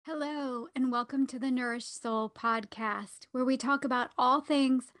and welcome to the Nourished Soul podcast, where we talk about all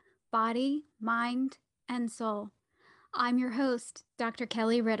things body, mind, and soul. I'm your host, Dr.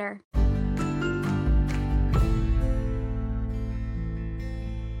 Kelly Ritter.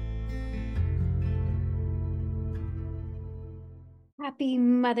 Happy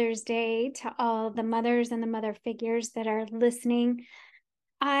Mother's Day to all the mothers and the mother figures that are listening.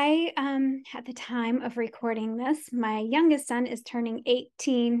 At the time of recording this, my youngest son is turning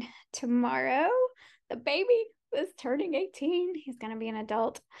 18 tomorrow. The baby is turning 18. He's going to be an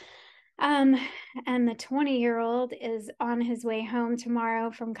adult. And the 20-year-old is on his way home tomorrow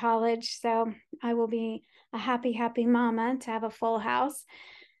from college. So I will be a happy, happy mama to have a full house.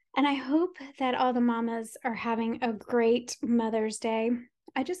 And I hope that all the mamas are having a great Mother's Day.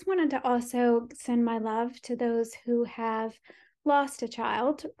 I just wanted to also send my love to those who have lost a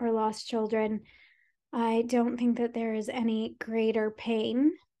child or lost children. I don't think that there is any greater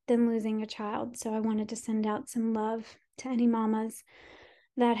pain than losing a child. So I wanted to send out some love to any mamas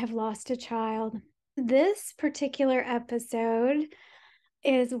that have lost a child. This particular episode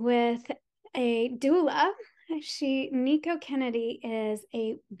is with a doula. Nikko Kennedy is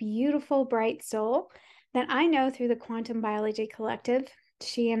a beautiful, bright soul that I know through the Quantum Biology Collective.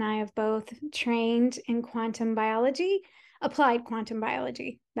 She and I have both trained in quantum biology, applied quantum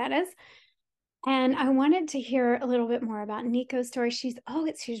biology, that is. And I wanted to hear a little bit more about Nikko's story. She's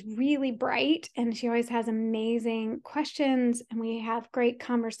really bright, and she always has amazing questions, and we have great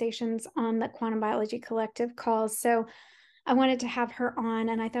conversations on the Quantum Biology Collective calls. So I wanted to have her on,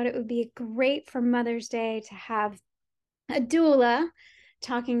 and I thought it would be great for Mother's Day to have a doula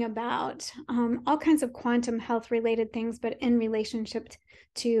talking about all kinds of quantum health related things, but in relationship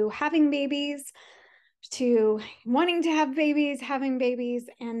to having babies, to wanting to have babies, having babies,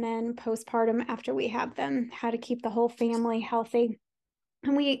 and then postpartum after we have them, how to keep the whole family healthy.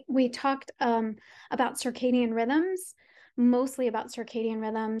 And we talked about circadian rhythms, mostly about circadian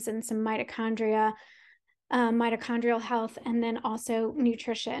rhythms and some mitochondrial health, and then also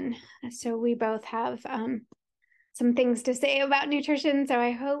nutrition. So we both have some things to say about nutrition. So I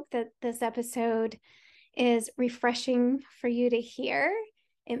hope that this episode is refreshing for you to hear.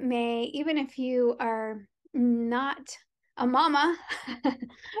 It may, even if you are not a mama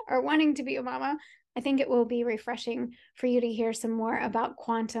or wanting to be a mama, I think it will be refreshing for you to hear some more about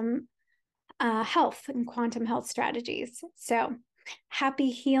quantum health and quantum health strategies. So happy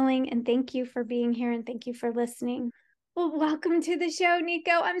healing, and thank you for being here, and thank you for listening. Well, welcome to the show,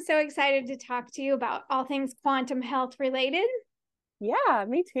 Nikko. I'm so excited to talk to you about all things quantum health related. Yeah,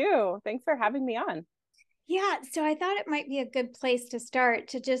 me too. Thanks for having me on. Yeah, so I thought it might be a good place to start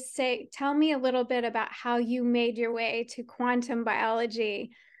to just tell me a little bit about how you made your way to quantum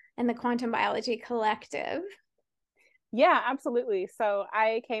biology and the Quantum Biology Collective. Yeah, absolutely. So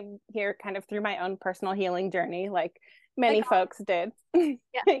I came here kind of through my own personal healing journey, like many folks did.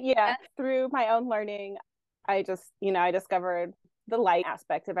 Yeah, through my own learning, I discovered the light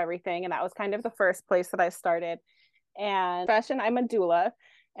aspect of everything. And that was kind of the first place that I started. And profession, I'm a doula.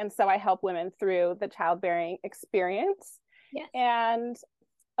 And so I help women through the childbearing experience. Yes. And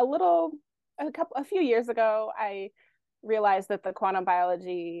a few years ago, I realized that the quantum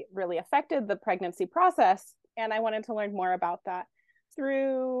biology really affected the pregnancy process. And I wanted to learn more about that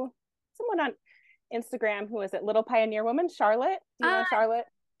through someone on Instagram who is it, Little Pioneer Woman, Charlotte. Do you know Charlotte?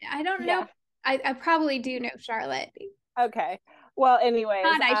 I don't know. I probably do know Charlotte. Okay. Well, anyways,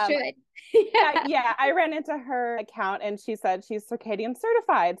 I should. yeah, I ran into her account and she said she's circadian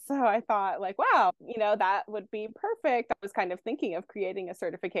certified. So I thought, like, wow, that would be perfect. I was kind of thinking of creating a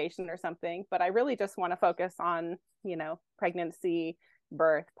certification or something, but I really just want to focus on, pregnancy,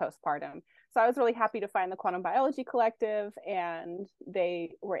 birth, postpartum. So I was really happy to find the Quantum Biology Collective, and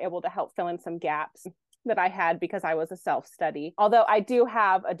they were able to help fill in some gaps that I had because I was a self-study. Although I do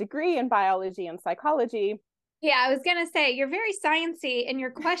have a degree in biology and psychology. Yeah, I was going to say, you're very sciencey, and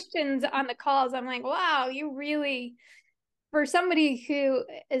your questions on the calls, I'm like, wow, you really, for somebody who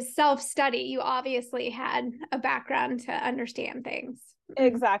is self-study, you obviously had a background to understand things.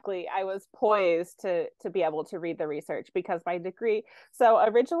 Exactly. I was poised to be able to read the research because my degree. So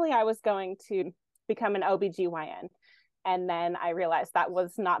originally I was going to become an OBGYN. And then I realized that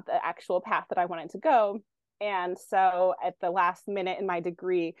was not the actual path that I wanted to go. And so at the last minute in my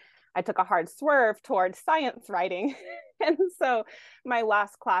degree, I took a hard swerve towards science writing. And so my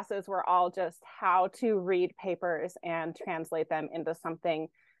last classes were all just how to read papers and translate them into something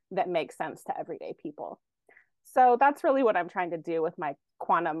that makes sense to everyday people. So that's really what I'm trying to do with my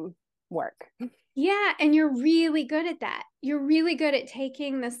quantum work. Yeah, and you're really good at that. You're really good at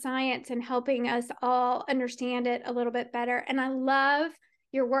taking the science and helping us all understand it a little bit better. And I love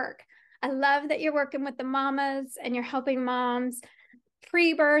your work. I love that you're working with the mamas and you're helping moms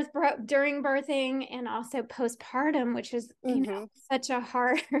pre-birth, during birthing, and also postpartum, which is, such a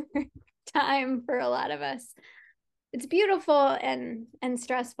hard time for a lot of us. It's beautiful and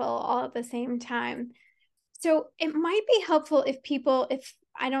stressful all at the same time. So it might be helpful if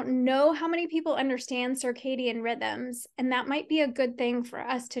I don't know how many people understand circadian rhythms, and that might be a good thing for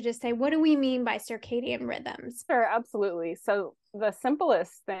us to just say, what do we mean by circadian rhythms? Sure, absolutely. So the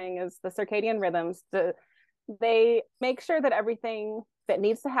simplest thing is the circadian rhythms. They make sure that everything that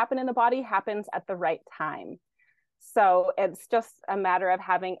needs to happen in the body happens at the right time. So it's just a matter of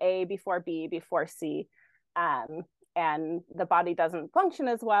having A before B before C. And the body doesn't function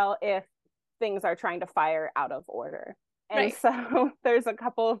as well if things are trying to fire out of order. And Right. so there's a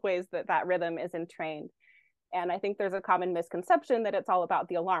couple of ways that that rhythm is entrained. And I think there's a common misconception that it's all about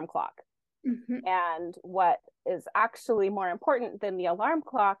the alarm clock. Mm-hmm. And what is actually more important than the alarm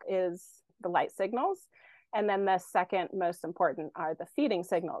clock is the light signals. And then the second most important are the feeding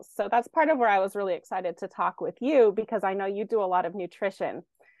signals. So that's part of where I was really excited to talk with you, because I know you do a lot of nutrition.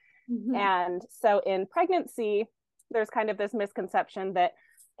 Mm-hmm. And so in pregnancy, there's kind of this misconception that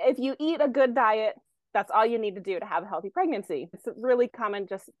if you eat a good diet, that's all you need to do to have a healthy pregnancy. It's really common,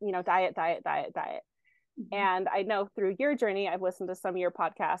 just, diet, diet, diet, diet. Mm-hmm. And I know through your journey, I've listened to some of your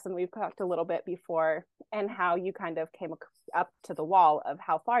podcasts and we've talked a little bit before, and how you kind of came up to the wall of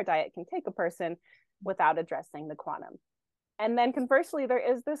how far diet can take a person without addressing the quantum. And then conversely,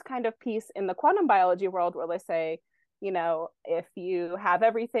 there is this kind of piece in the quantum biology world where they say, if you have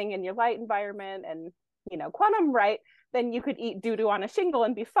everything in your light environment and, quantum right, then you could eat doo-doo on a shingle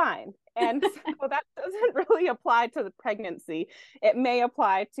and be fine. And so that doesn't really apply to the pregnancy. It may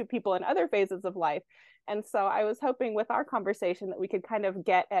apply to people in other phases of life. And so I was hoping with our conversation that we could kind of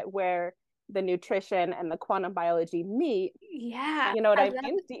get at where the nutrition and the quantum biology meet. Yeah. You know what I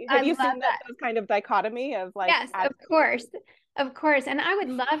mean? Have you seen that kind of dichotomy of like? Yes, of course. Of course. And I would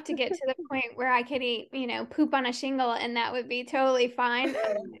love to get to the point where I could eat, poop on a shingle and that would be totally fine.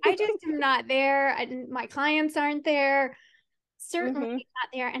 I just am not there. My clients aren't there. Certainly not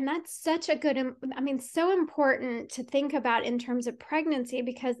there. And that's such a good, so important to think about in terms of pregnancy,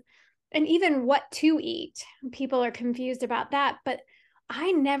 because, and even what to eat, people are confused about that. But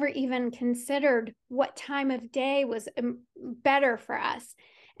I never even considered what time of day was better for us.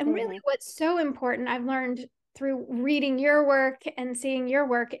 And really, what's so important, I've learned through reading your work and seeing your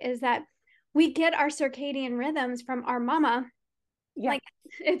work, is that we get our circadian rhythms from our mama. Yeah. Like,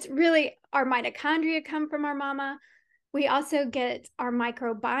 it's really, our mitochondria come from our mama. We also get our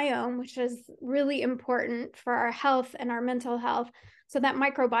microbiome, which is really important for our health and our mental health. So that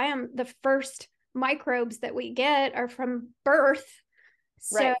microbiome, the first microbes that we get are from birth.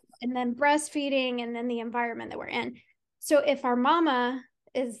 So, right. And then breastfeeding, and then the environment that we're in. So if our mama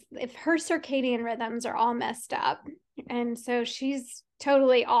if her circadian rhythms are all messed up, and so she's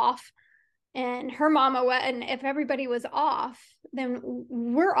totally off, and her mama, and if everybody was off, then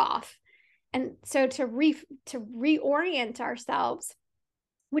we're off. And so to reorient ourselves,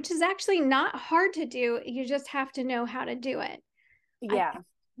 which is actually not hard to do, you just have to know how to do it. Yeah.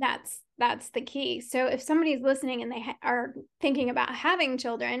 That's the key. So if somebody's listening and they are thinking about having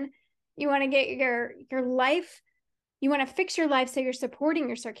children, you want to get your life, you want to fix your life so you're supporting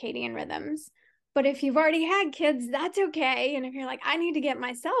your circadian rhythms. But if you've already had kids, that's okay. And if you're like, I need to get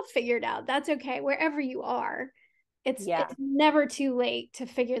myself figured out, that's okay. Wherever you are, it's never too late to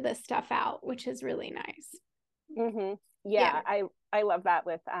figure this stuff out, which is really nice. Yeah. I love that.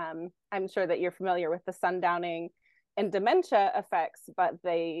 With I'm sure that you're familiar with the sundowning and dementia effects, but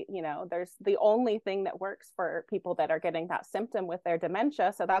there's the only thing that works for people that are getting that symptom with their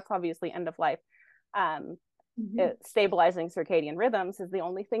dementia. So that's obviously end of life. Stabilizing circadian rhythms is the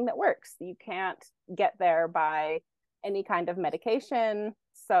only thing that works. You can't get there by any kind medication.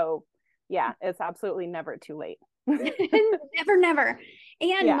 So yeah, it's absolutely never too late. Never.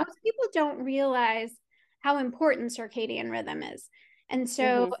 And most people don't realize how important circadian rhythm is. And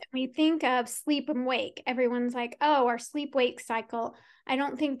so when we think of sleep and wake, everyone's like, oh, our sleep-wake cycle. I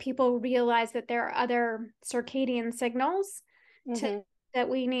don't think people realize that there are other circadian signals that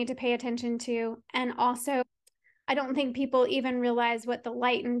we need to pay attention to. And also, I don't think people even realize what the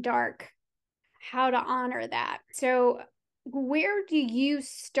light and dark, how to honor that. So where do you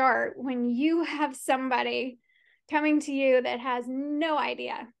start when you have somebody coming to you that has no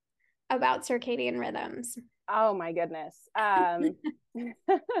idea about circadian rhythms? Oh my goodness.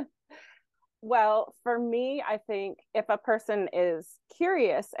 Well, for me, I think if a person is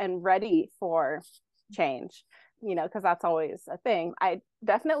curious and ready for change, because that's always a thing. I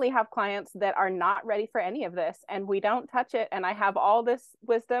definitely have clients that are not ready for any of this, and we don't touch it. And I have all this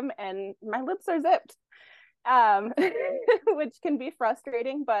wisdom and my lips are zipped, which can be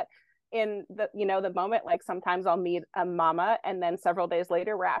frustrating. But in the moment, like sometimes I'll meet a mama and then several days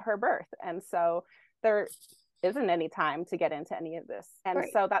later we're at her birth. And so there isn't any time to get into any of this. And right.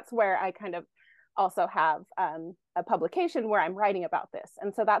 So that's where I kind of also have a publication where I'm writing about this.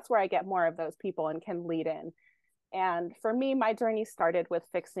 And so that's where I get more of those people and can lead in. And for me, my journey started with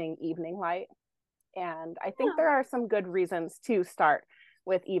fixing evening light. And I think there are some good reasons to start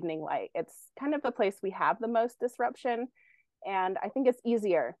with evening light. It's kind of the place we have the most disruption. And I think it's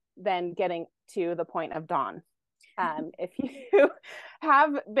easier than getting to the point of dawn. If you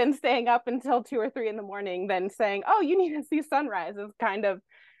have been staying up until 2 or 3 in the morning, then saying, oh, you need to see sunrise is kind of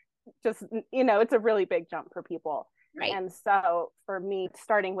just, it's a really big jump for people. Right. And so for me,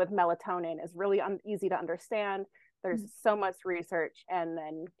 starting with melatonin is really easy to understand. There's so much research, and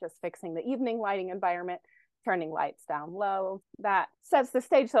then just fixing the evening lighting environment, turning lights down low, that sets the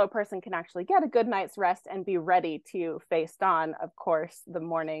stage so a person can actually get a good night's rest and be ready to face dawn. Of course, the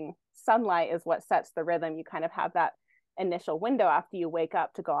morning sunlight is what sets the rhythm. You kind of have that initial window after you wake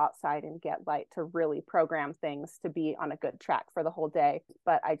up to go outside and get light to really program things to be on a good track for the whole day.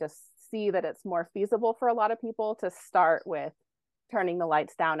 But I just see that it's more feasible for a lot of people to start with turning the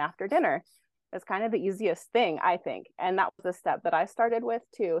lights down after dinner. It's kind of the easiest thing, I think. And that was a step that I started with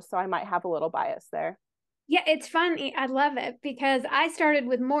too. So I might have a little bias there. Yeah, it's funny. I love it because I started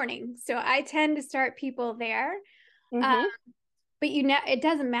with morning. So I tend to start people there. Mm-hmm. But it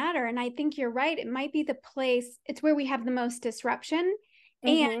doesn't matter. And I think you're right. It might be the place, it's where we have the most disruption.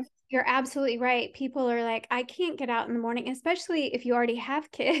 Mm-hmm. And you're absolutely right. People are like, I can't get out in the morning, especially if you already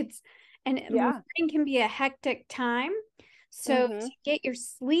have kids. And morning can be a hectic time. So to get your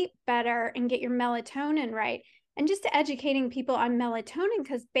sleep better and get your melatonin right, and just educating people on melatonin,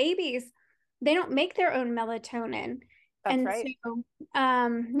 because babies, they don't make their own melatonin. That's right. So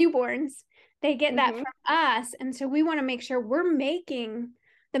newborns, they get that from us. And so we want to make sure we're making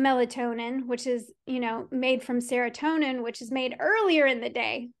the melatonin, which is, made from serotonin, which is made earlier in the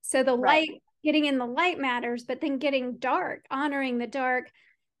day. So the light, getting in the light matters, but then getting dark, honoring the dark,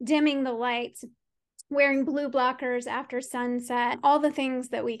 dimming the lights, wearing blue blockers after sunset, all the things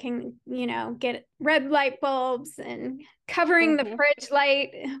that we can, get red light bulbs and covering the fridge light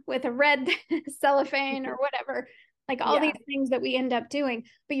with a red cellophane or whatever, like all these things that we end up doing.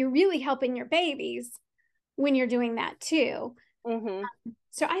 But you're really helping your babies when you're doing that too.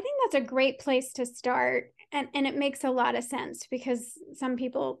 So I think that's a great place to start. And it makes a lot of sense because some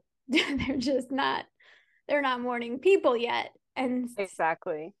people, they're not morning people yet. And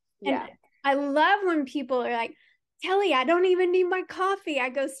exactly. Yeah. And I love when people are like, Kelly, I don't even need my coffee. I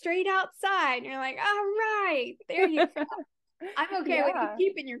go straight outside. And you're like, all right, there you go. I'm okay with you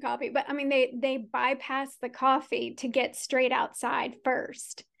keeping your coffee. But I mean, they bypass the coffee to get straight outside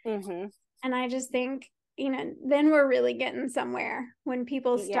first. And I just think, then we're really getting somewhere when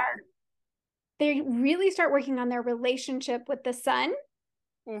people they really start working on their relationship with the sun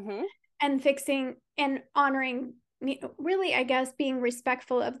and fixing and honoring, really, I guess, being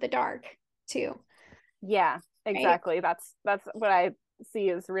respectful of the dark too. Yeah, exactly. Right? That's what I see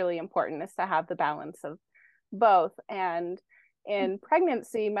is really important, is to have the balance of both. And in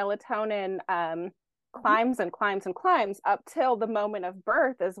pregnancy, melatonin climbs and climbs and climbs up till the moment of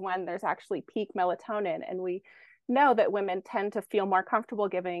birth is when there's actually peak melatonin. And we know that women tend to feel more comfortable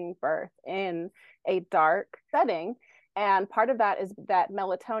giving birth in a dark setting. And part of that is that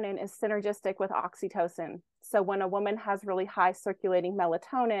melatonin is synergistic with oxytocin. So when a woman has really high circulating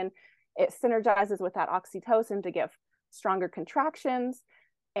melatonin, it synergizes with that oxytocin to give stronger contractions.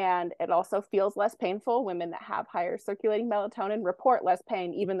 And it also feels less painful. Women that have higher circulating melatonin report less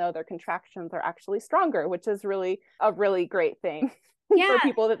pain, even though their contractions are actually stronger, which is really a really great thing for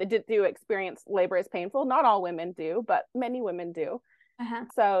people that do experience labor as painful. Not all women do, but many women do.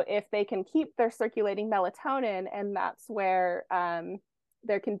 So if they can keep their circulating melatonin, and that's where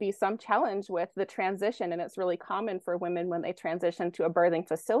there can be some challenge with the transition. And it's really common for women when they transition to a birthing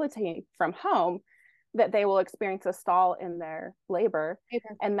facility from home that they will experience a stall in their labor.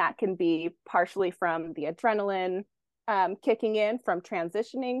 And that can be partially from the adrenaline kicking in from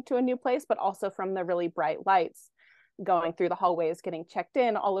transitioning to a new place, but also from the really bright lights going through the hallways, getting checked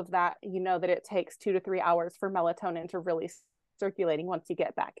in, all of that. That it takes 2 to 3 hours for melatonin to really circulating once you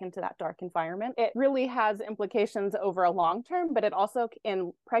get back into that dark environment. It really has implications over a long term, but it also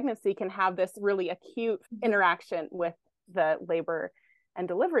in pregnancy can have this really acute interaction with the labor and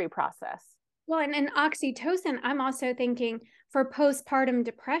delivery process. Well, and oxytocin, I'm also thinking for postpartum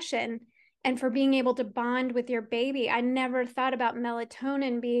depression, and for being able to bond with your baby. I never thought about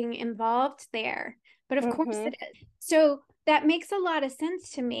melatonin being involved there, but of course it is. So that makes a lot of sense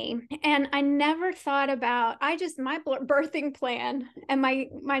to me. And I never thought about, my birthing plan, and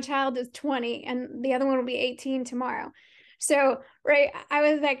my child is 20 and the other one will be 18 tomorrow. So, right,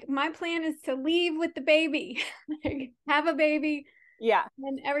 I was like, my plan is to leave with the baby, like, have a baby. Yeah.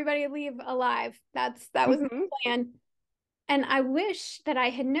 And everybody leave alive. That was my plan. And I wish that I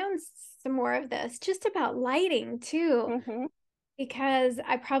had known some more of this, just about lighting too, because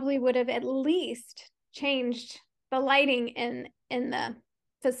I probably would have at least changed the lighting in the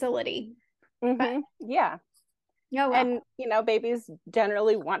facility. But, yeah. oh well. And, you know, babies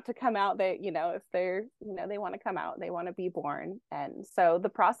generally want to come out. They, you know, if they're, you know, they want to come out, they want to be born. And so the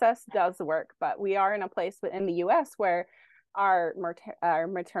process does work, but we are in a place in the US where our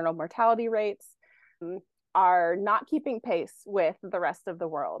maternal mortality rates are not keeping pace with the rest of the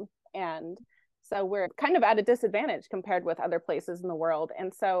world. And so we're kind of at a disadvantage compared with other places in the world.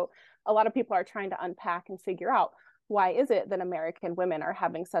 And so a lot of people are trying to unpack and figure out, why is it that American women are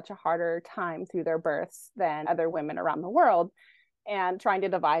having such a harder time through their births than other women around the world, and trying to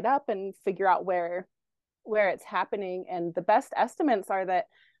divide up and figure out where it's happening. And the best estimates are that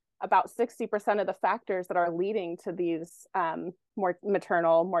about 60% of the factors that are leading to these more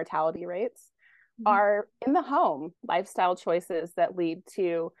maternal mortality rates are in the home. Lifestyle choices that lead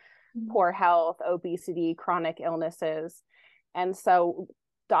to poor health, obesity, chronic illnesses. And so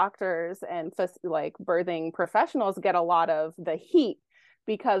doctors and like birthing professionals get a lot of the heat,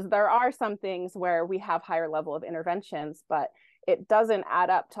 because there are some things where we have higher level of interventions, but it doesn't add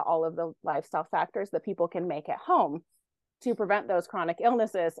up to all of the lifestyle factors that people can make at home to prevent those chronic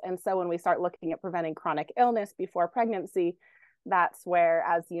illnesses. And so when we start looking at preventing chronic illness before pregnancy, that's where,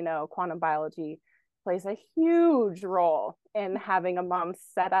 as you know, quantum biology plays a huge role in having a mom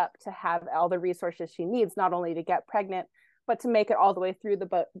set up to have all the resources she needs, not only to get pregnant, but to make it all the way through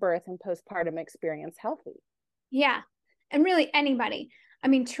the birth and postpartum experience healthy. Yeah. And really anybody. I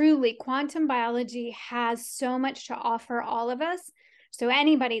mean, truly, quantum biology has so much to offer all of us. So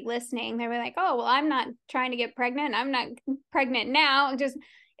anybody listening, they were like, oh, well, I'm not trying to get pregnant. I'm not pregnant now.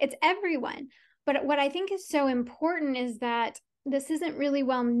 It's everyone. But what I think is so important is that this isn't really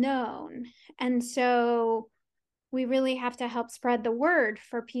well known. And so we really have to help spread the word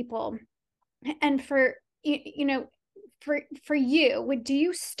for people. And for, you know, for you, do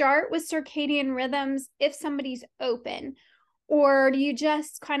you start with circadian rhythms if somebody's open? Or do you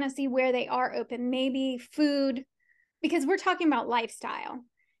just kind of see where they are open? Maybe food, because we're talking about lifestyle.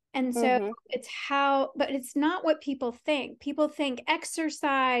 And so but it's not what people think. People think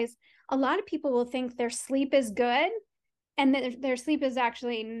exercise. A lot of people will think their sleep is good, and that their sleep is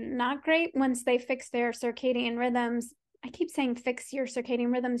actually not great once they fix their circadian rhythms. I keep saying fix your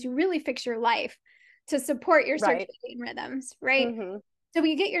circadian rhythms. You really fix your life to support your circadian rhythms, right? So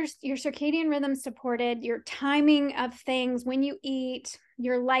you get your circadian rhythm supported, your timing of things, when you eat,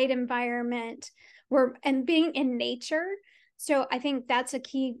 your light environment, and being in nature. So I think that's a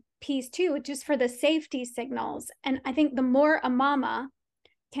key piece too, just for the safety signals. And I think the more a mama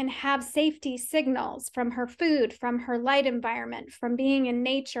can have safety signals from her food, from her light environment, from being in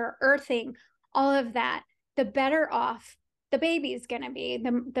nature, earthing, all of that, the better off the baby's going to be,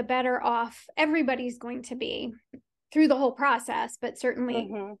 the better off everybody's going to be through the whole process, but certainly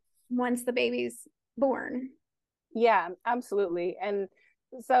once the baby's born. Yeah, absolutely. And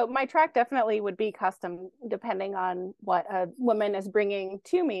so my track definitely would be custom depending on what a woman is bringing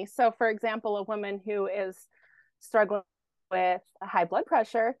to me. So for example, a woman who is struggling with high blood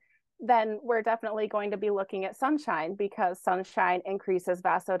pressure, then we're definitely going to be looking at sunshine, because sunshine increases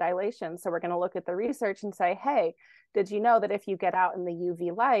vasodilation. So we're going to look at the research and say, hey, did you know that if you get out in the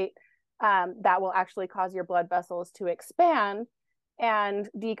UV light, that will actually cause your blood vessels to expand and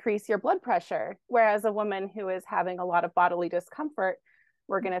decrease your blood pressure? Whereas a woman who is having a lot of bodily discomfort,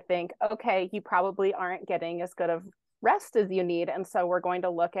 we're going to think, okay, you probably aren't getting as good of rest as you need. And so we're going to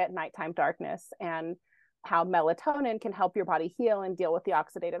look at nighttime darkness and how melatonin can help your body heal and deal with the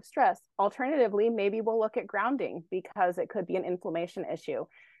oxidative stress. Alternatively, maybe we'll look at grounding, because it could be an inflammation issue.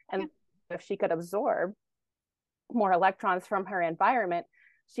 And if she could absorb more electrons from her environment,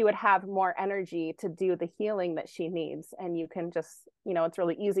 she would have more energy to do the healing that she needs. And you can just, you know, it's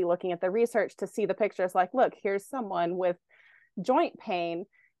really easy looking at the research to see the pictures like, look, here's someone with joint pain.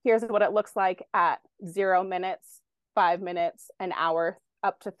 Here's what it looks like at 0 minutes, 5 minutes, an hour,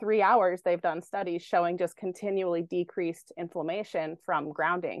 up to 3 hours. They've done studies showing just continually decreased inflammation from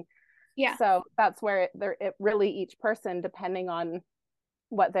grounding. Yeah. So that's where it really, each person, depending on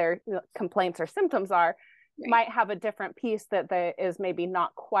what their complaints or symptoms are, might have a different piece that is maybe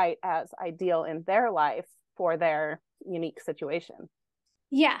not quite as ideal in their life for their unique situation.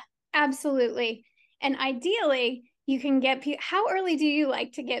 Yeah, absolutely. And ideally, you can get people. How early do you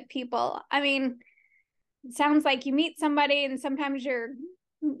like to get people? I mean, it sounds like you meet somebody and sometimes you're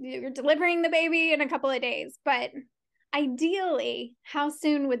delivering the baby in a couple of days, but ideally, how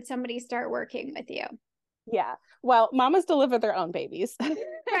soon would somebody start working with you? Yeah. Well, mamas deliver their own babies.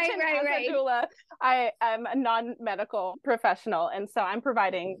 Right, And right, as right. a doula, I am a non-medical professional. And so I'm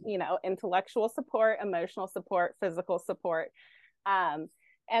providing, intellectual support, emotional support, physical support.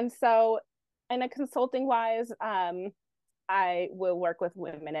 And so in a consulting wise, I will work with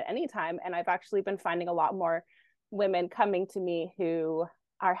women at any time. And I've actually been finding a lot more women coming to me who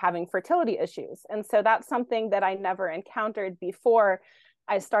are having fertility issues. And so that's something that I never encountered before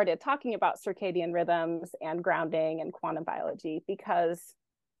I started talking about circadian rhythms and grounding and quantum biology, because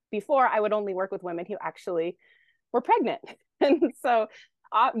before I would only work with women who actually were pregnant. And so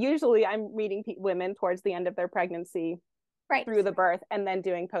usually I'm meeting women towards the end of their pregnancy, right, through the birth, and then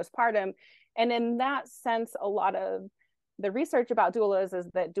doing postpartum. And in that sense, a lot of the research about doulas is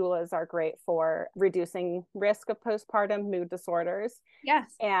that doulas are great for reducing risk of postpartum mood disorders,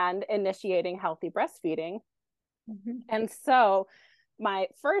 yes, and initiating healthy breastfeeding. mm-hmm. And so my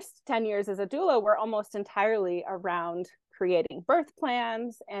first 10 years as a doula were almost entirely around creating birth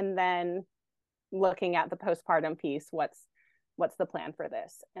plans and then looking at the postpartum piece. What's the plan for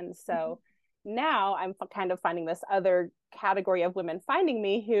this? And so now I'm kind of finding this other category of women finding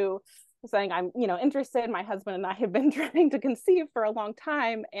me who saying, I'm, interested. My husband and I have been trying to conceive for a long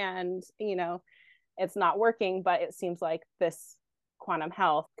time, and, it's not working, but it seems like this quantum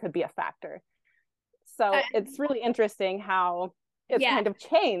health could be a factor. So it's really interesting how it's kind of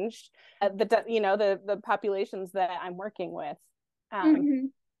changed the populations that I'm working with.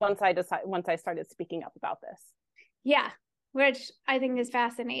 Once I started speaking up about this. Yeah, which I think is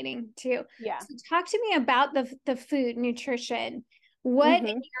fascinating too. Yeah. So talk to me about the food nutrition. What, in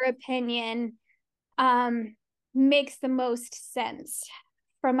your opinion, makes the most sense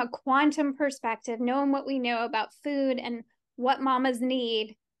from a quantum perspective, knowing what we know about food and what mamas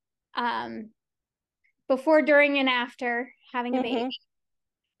need before, during, and after having a baby?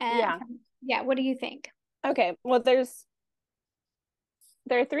 And what do you think? Okay, well, there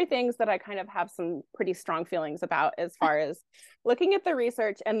are three things that I kind of have some pretty strong feelings about as far as looking at the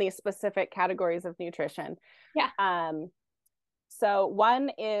research and these specific categories of nutrition. So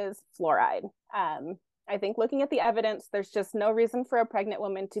one is fluoride. I think looking at the evidence, there's just no reason for a pregnant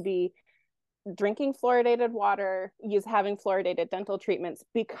woman to be drinking fluoridated water, having fluoridated dental treatments,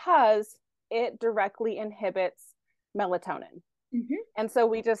 because it directly inhibits melatonin. And so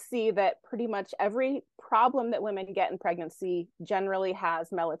we just see that pretty much every problem that women get in pregnancy generally has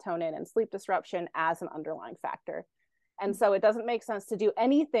melatonin and sleep disruption as an underlying factor. And so it doesn't make sense to do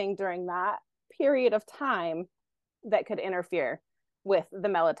anything during that period of time that could interfere with the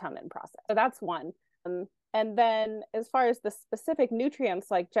melatonin process. So that's one. And then as far as the specific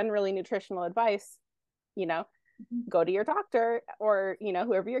nutrients, like generally nutritional advice, go to your doctor or,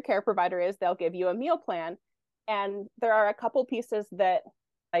 whoever your care provider is, they'll give you a meal plan. And there are a couple pieces that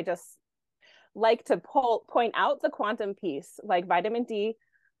I just like to point out the quantum piece, like vitamin D.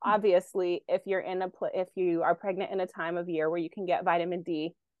 Obviously, if you are pregnant in a time of year where you can get vitamin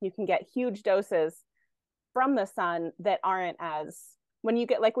D, you can get huge doses from the sun that aren't as, when you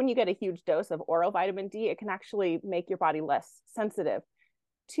get a huge dose of oral vitamin D, it can actually make your body less sensitive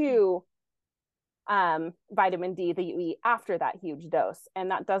to vitamin D that you eat after that huge dose.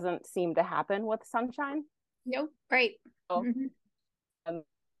 And that doesn't seem to happen with sunshine. Nope. Right. So,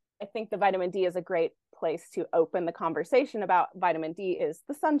 I think the vitamin D is a great place to open the conversation about vitamin D. Is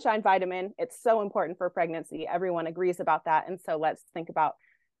the sunshine vitamin. It's so important for pregnancy. Everyone agrees about that. And so let's think about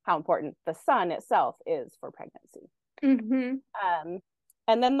how important the sun itself is for pregnancy.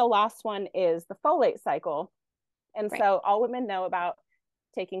 And then the last one is the folate cycle. And so all women know about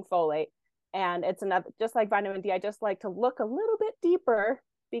taking folate. And it's another, just like vitamin D, I just like to look a little bit deeper,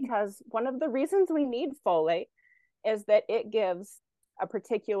 because one of the reasons we need folate is that it gives a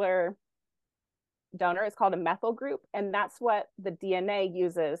particular donor. It's called a methyl group, and that's what the DNA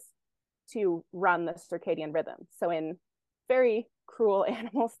uses to run the circadian rhythm. So in very cruel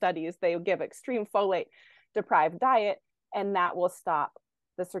animal studies, they give extreme folate deprived diet, and that will stop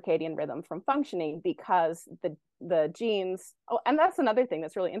the circadian rhythm from functioning, because the genes, and that's another thing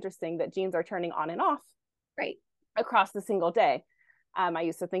that's really interesting, that genes are turning on and off across the single day. I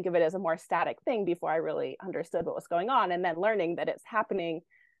used to think of it as a more static thing before I really understood what was going on, and then learning that it's happening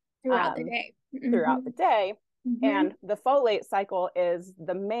throughout the day. And the folate cycle is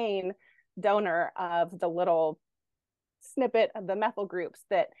the main donor of the little snippet of the methyl groups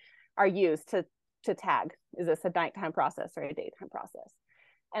that are used to tag, is this a nighttime process or a daytime process?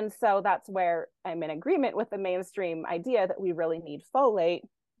 And so that's where I'm in agreement with the mainstream idea that we really need folate,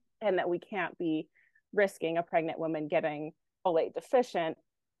 and that we can't be risking a pregnant woman getting folate deficient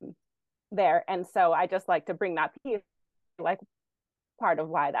there. And so I just like to bring that piece, like part of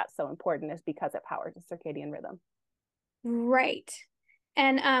why that's so important is because it powers the circadian rhythm. Right.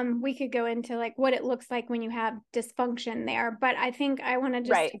 And we could go into like what it looks like when you have dysfunction there, but I think I want to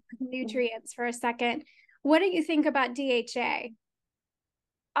just Right. talk nutrients for a second. What do you think about DHA?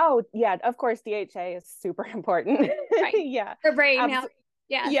 Oh, yeah, of course, DHA is super important. Right. Yeah. For brain health.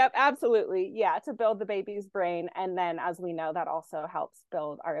 Yeah. Yep, absolutely. Yeah, to build the baby's brain. And then, as we know, that also helps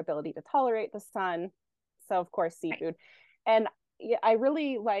build our ability to tolerate the sun. So, of course, seafood. Right. And yeah, I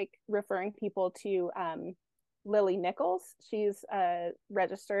really like referring people to Lily Nichols. She's a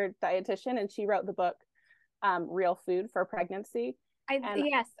registered dietitian, and she wrote the book Real Food for Pregnancy.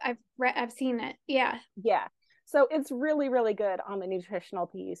 Yes, I've seen it. Yeah. Yeah. So it's really, really good on the nutritional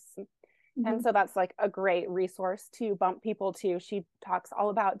piece. Mm-hmm. And so that's like a great resource to bump people to. She talks all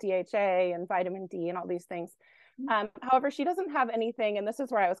about DHA and vitamin D and all these things. However, she doesn't have anything, and this is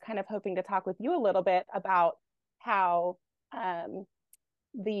where I was kind of hoping to talk with you a little bit about how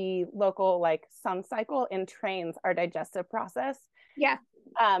the local like sun cycle entrains our digestive process. Yeah.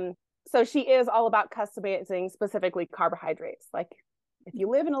 So she is all about customizing specifically carbohydrates. Like if you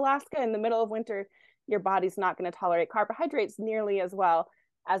live in Alaska in the middle of winter, your body's not going to tolerate carbohydrates nearly as well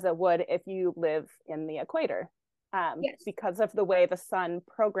as it would if you live in the equator, yes, because of the way the sun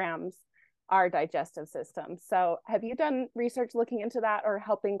programs our digestive system. So have you done research looking into that or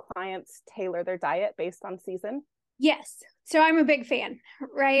helping clients tailor their diet based on season? Yes. So I'm a big fan,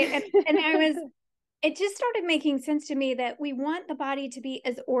 right? And it just started making sense to me that we want the body to be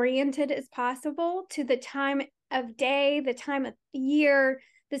as oriented as possible to the time of day, the time of year,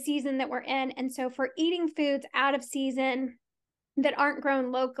 the season that we're in. And so for eating foods out of season that aren't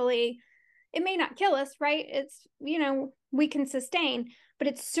grown locally, it may not kill us, right? It's, we can sustain, but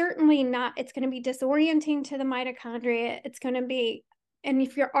it's certainly not, it's going to be disorienting to the mitochondria. It's going to be, and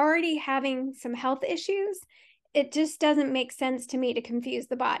if you're already having some health issues, it just doesn't make sense to me to confuse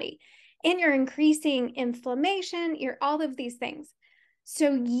the body. And you're increasing inflammation, you're all of these things.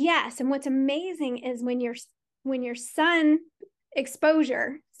 So yes, and what's amazing is when your sun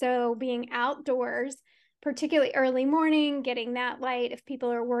exposure, so being outdoors, particularly early morning, getting that light if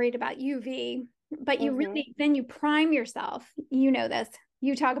people are worried about UV, but you really, then you prime yourself. You know this,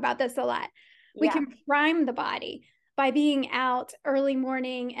 you talk about this a lot. We can prime the body by being out early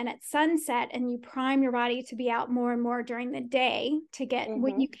morning and at sunset, and you prime your body to be out more and more during the day to get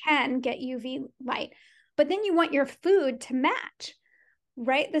when you can get UV light. But then you want your food to match,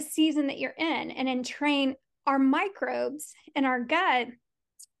 right, the season that you're in, and entrain our microbes in our gut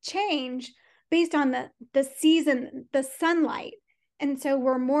change based on the season, the sunlight. And so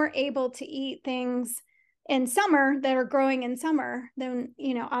we're more able to eat things in summer that are growing in summer than,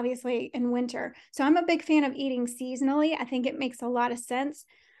 obviously in winter. So I'm a big fan of eating seasonally. I think it makes a lot of sense.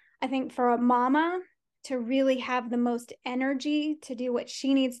 I think for a mama to really have the most energy to do what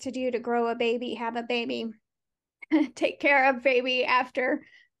she needs to do to grow a baby, have a baby, take care of baby after.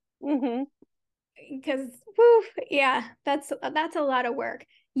 Because that's a lot of work.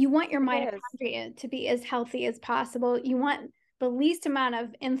 You want your mitochondria to be as healthy as possible. You want the least amount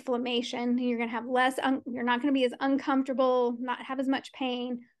of inflammation. You're going to have less, you're not going to be as uncomfortable, not have as much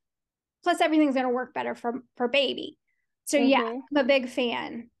pain. Plus everything's going to work better for baby. So I'm a big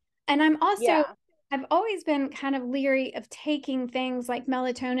fan. And I'm also, I've always been kind of leery of taking things like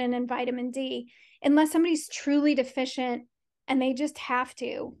melatonin and vitamin D, unless somebody's truly deficient and they just have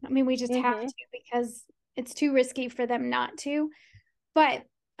to. I mean, we just have to because it's too risky for them not to. But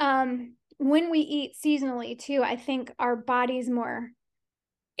when we eat seasonally too, I think our body's more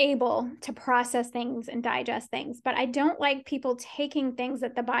able to process things and digest things. But I don't like people taking things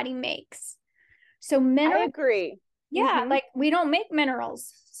that the body makes. So minerals, I agree. Yeah, like we don't make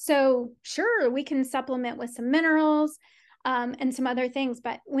minerals. So sure, we can supplement with some minerals and some other things.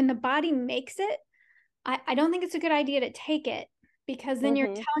 But when the body makes it, I don't think it's a good idea to take it, because then you're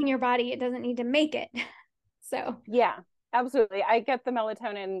telling your body it doesn't need to make it. So yeah, absolutely. I get the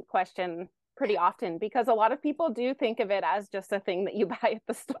melatonin question pretty often because a lot of people do think of it as just a thing that you buy at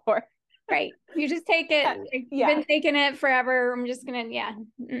the store. Right. You just take it. You've been taking it forever. I'm just going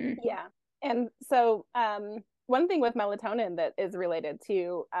to, Yeah. And so one thing with melatonin that is related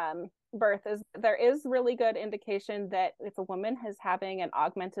to birth is there is really good indication that if a woman is having an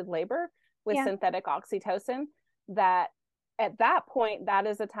augmented labor with synthetic oxytocin, that at that point, that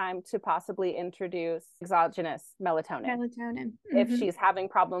is a time to possibly introduce exogenous melatonin. Melatonin. If she's having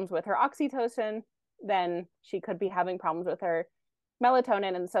problems with her oxytocin, then she could be having problems with her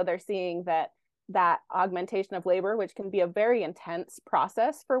melatonin. And so they're seeing that augmentation of labor, which can be a very intense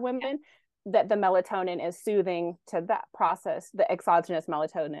process for women, that the melatonin is soothing to that process, the exogenous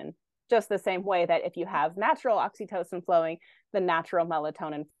melatonin, just the same way that if you have natural oxytocin flowing, the natural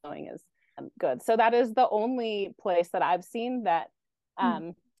melatonin flowing is good. So that is the only place that I've seen that.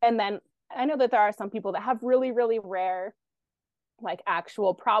 And then I know that there are some people that have really, really rare, like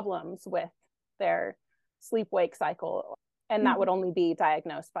actual problems with their sleep-wake cycle, and that would only be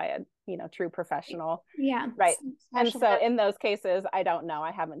diagnosed by a true professional. Yeah. Right. And so in those cases, I don't know.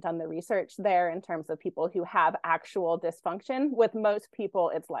 I haven't done the research there in terms of people who have actual dysfunction. With most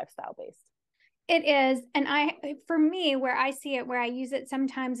people, it's lifestyle based. It is. And for me, where I see it, where I use it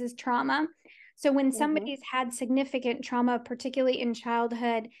sometimes is trauma. So when somebody's had significant trauma, particularly in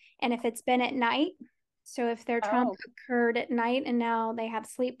childhood, and if it's been at night, so if their trauma occurred at night and now they have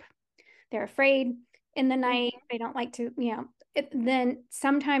sleep, they're afraid in the night, they don't like to, then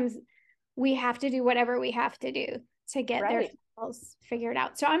sometimes we have to do whatever we have to do to get their feels figured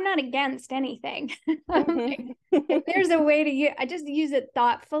out. So I'm not against anything. If there's a way to use, I just use it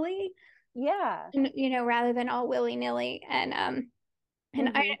thoughtfully. Yeah. And, rather than all willy-nilly.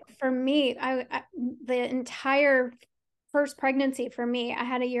 For me, the entire first pregnancy for me, I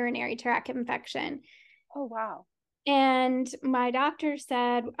had a urinary tract infection. Oh, wow. And my doctor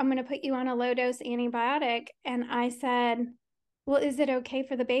said, I'm going to put you on a low dose antibiotic. And I said, well, is it okay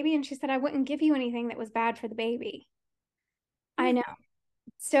for the baby? And she said, I wouldn't give you anything that was bad for the baby. I know.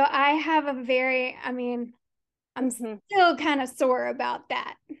 So I have I'm still kind of sore about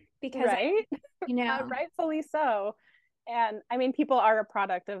that because, rightfully so. And I mean, people are a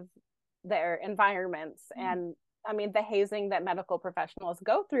product of their environments. And I mean, the hazing that medical professionals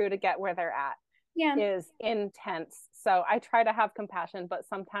go through to get where they're at is intense. So I try to have compassion, but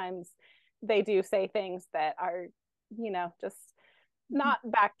sometimes they do say things that are, just not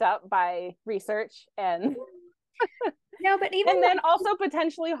backed up by research and no, but even and then also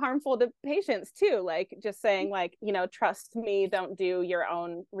potentially harmful to patients too. Like just saying trust me, don't do your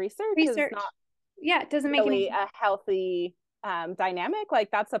own research. Is not it doesn't really make a healthy dynamic. Like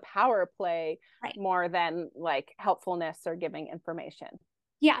that's a power play more than like helpfulness or giving information.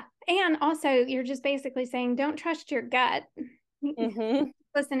 Yeah. And also you're just basically saying, don't trust your gut.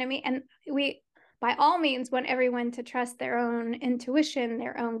 Listen to me. And we, by all means, want everyone to trust their own intuition,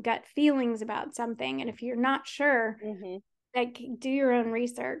 their own gut feelings about something. And if you're not sure, like do your own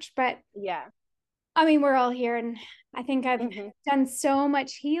research. But I mean, we're all here, and I think I've done so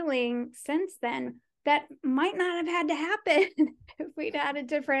much healing since then that might not have had to happen if we'd had a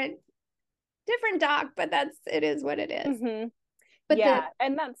different doc, but it is what it is. But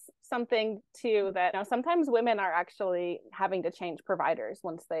and that's something too that sometimes women are actually having to change providers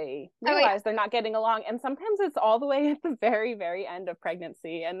once they realize they're not getting along. And sometimes it's all the way at the very, very end of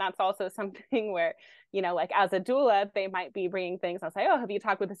pregnancy. And that's also something where, like as a doula, they might be bringing things and say, oh, have you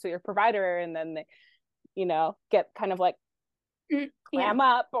talked with this to your provider? And then they, get kind of like clam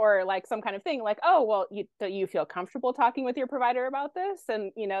up or like some kind of thing like, oh, well, do you feel comfortable talking with your provider about this?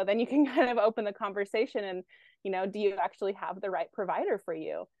 And, then you can kind of open the conversation and, do you actually have the right provider for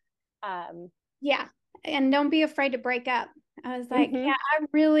you? And don't be afraid to break up. I was like, I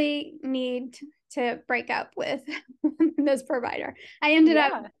really need to break up with this provider. I ended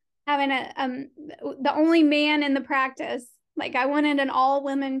up having the only man in the practice. Like I wanted an all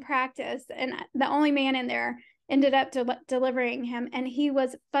women practice, and the only man in there ended up delivering him, and he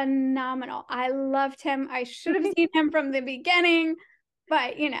was phenomenal. I loved him. I should have seen him from the beginning,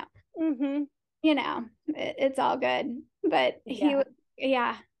 but it's all good. But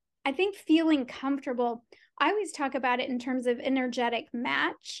I think feeling comfortable, I always talk about it in terms of energetic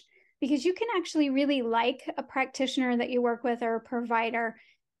match, because you can actually really like a practitioner that you work with or a provider,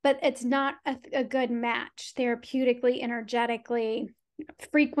 but it's not a good match therapeutically, energetically,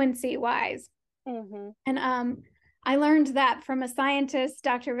 frequency wise. And I learned that from a scientist,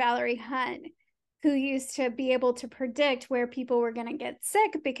 Dr. Valerie Hunt, who used to be able to predict where people were going to get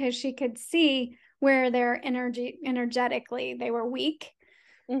sick because she could see where their energetically they were weak.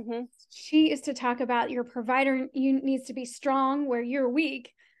 She used to talk about your provider needs to be strong where you're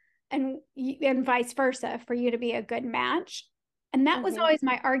weak, and vice versa for you to be a good match. And that was always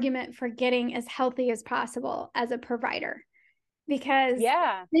my argument for getting as healthy as possible as a provider, because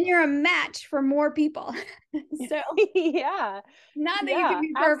then you're a match for more people. So not that you can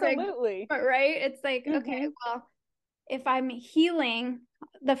be perfect, absolutely. But it's like, okay, well, if I'm healing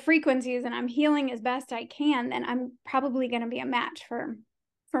the frequencies and I'm healing as best I can, then I'm probably going to be a match for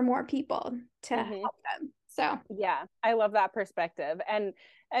more people to help them. So yeah, I love that perspective. And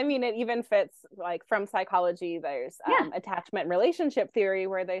I mean, it even fits like from psychology. There's attachment relationship theory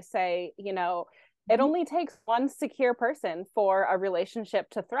where they say, you know, it only takes one secure person for a relationship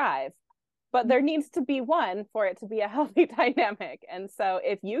to thrive, but there needs to be one for it to be a healthy dynamic. And so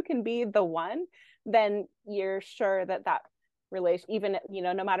if you can be the one, then you're sure that that relation, even, you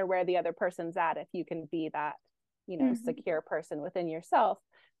know, no matter where the other person's at, if you can be that, you know, secure person within yourself,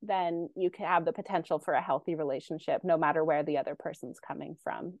 then you can have the potential for a healthy relationship no matter where the other person's coming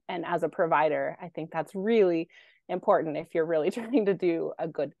from. And as a provider, I think that's really important if you're really trying to do a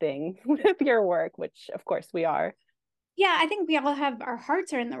good thing with your work, which of course we are. Yeah, I think we all have, our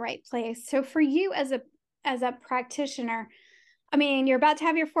hearts are in the right place. So for you as a practitioner, I mean, you're about to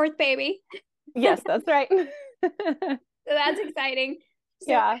have your fourth baby. Yes, that's right. So that's exciting.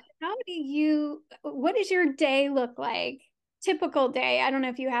 So Yeah. what does your day look like? Typical day. I don't know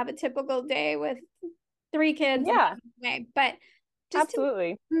if you have a typical day with 3 kids, Yeah, but just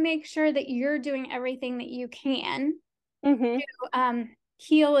absolutely. to make sure that you're doing everything that you can Mm-hmm. to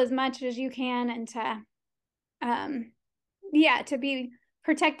heal as much as you can, and to be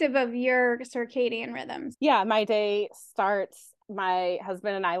protective of your circadian rhythms. Yeah, my day starts. My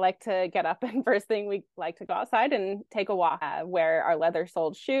husband and I like to get up, and first thing we like to go outside and take a walk, wear our leather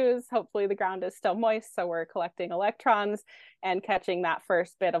soled shoes. Hopefully the ground is still moist, so we're collecting electrons and catching that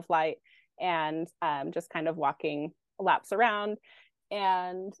first bit of light, and just kind of walking laps around.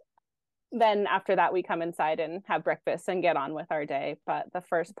 And then after that, we come inside and have breakfast and get on with our day. But the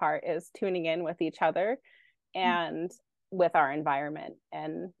first part is tuning in with each other and with our environment.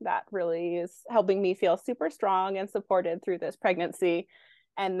 And that really is helping me feel super strong and supported through this pregnancy.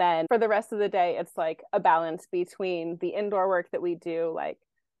 And then for the rest of the day, it's like a balance between the indoor work that we do. Like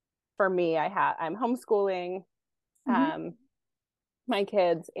for me, I'm homeschooling my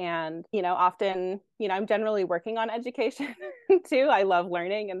kids, and, you know, often, you know, I'm generally working on education too. I love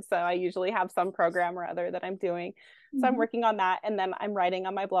learning. And so I usually have some program or other that I'm doing. So I'm working on that. And then I'm writing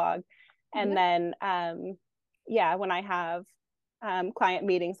on my blog. And then, when I have client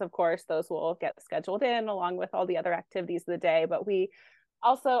meetings, of course, those will get scheduled in along with all the other activities of the day. But we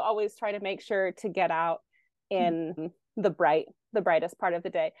also always try to make sure to get out in the brightest part of the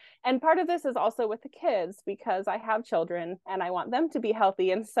day. And part of this is also with the kids, because I have children and I want them to be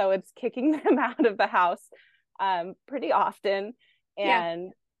healthy. And so it's kicking them out of the house pretty often.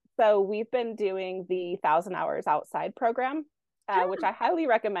 And so we've been doing the 1,000 Hours Outside program, which I highly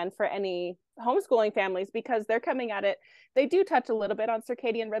recommend for any homeschooling families, because they're coming at it. They do touch a little bit on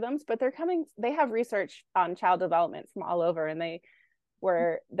circadian rhythms, but they have research on child development from all over. And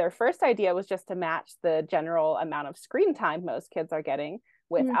their first idea was just to match the general amount of screen time most kids are getting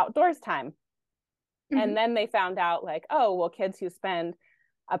with outdoors time. And then they found out, like, oh, well, kids who spend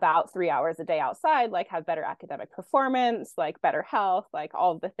about 3 hours a day outside, like, have better academic performance, like better health, like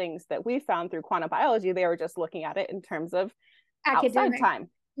all of the things that we found through quantum biology. They were just looking at it in terms of outside time.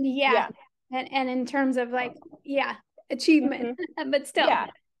 And in terms of like, achievement, but still.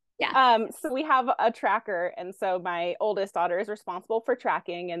 So we have a tracker, and so my oldest daughter is responsible for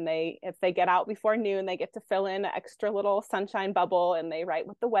tracking, and if they get out before noon, they get to fill in an extra little sunshine bubble, and they write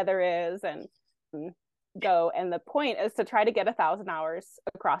what the weather is and go. And the point is to try to get 1,000 hours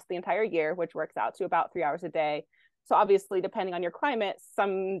across the entire year, which works out to about 3 hours a day. So obviously, depending on your climate,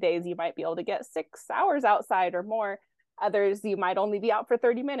 some days you might be able to get 6 hours outside or more. Others, you might only be out for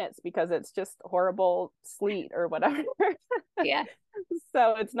 30 minutes because it's just horrible sleet or whatever.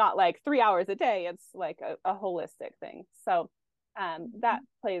 So it's not like 3 hours a day. It's like a holistic thing. So that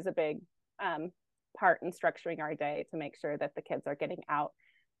plays a big part in structuring our day to make sure that the kids are getting out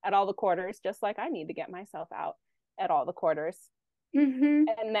at all the quarters, just like I need to get myself out at all the quarters.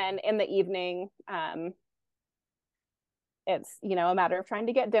 And then in the evening, it's, you know, a matter of trying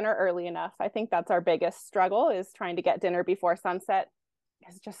to get dinner early enough. I think that's our biggest struggle, is trying to get dinner before sunset.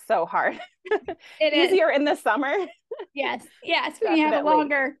 It's just so hard. It Easier in the summer. Yes, when you have a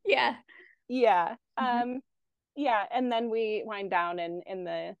longer. And then we wind down in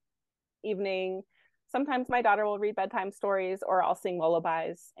the evening. Sometimes my daughter will read bedtime stories, or I'll sing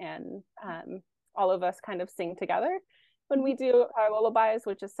lullabies, and all of us kind of sing together when we do our lullabies,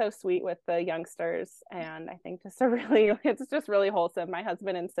 which is so sweet with the youngsters. And I think it's just really wholesome. My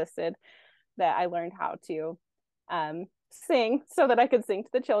husband insisted that I learned how to sing so that I could sing to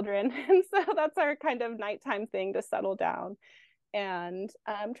the children. And so that's our kind of nighttime thing to settle down and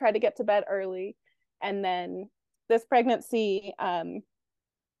try to get to bed early. And then this pregnancy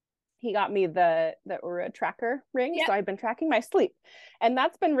he got me the Oura tracker ring. Yep. So I've been tracking my sleep, and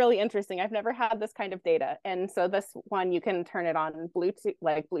that's been really interesting. I've never had this kind of data. And so this one, you can turn it on Bluetooth,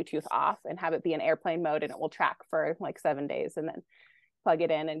 like Bluetooth off, and have it be in airplane mode, and it will track for like 7 days, and then plug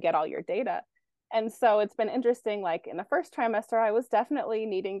it in and get all your data. And so it's been interesting. Like in the first trimester, I was definitely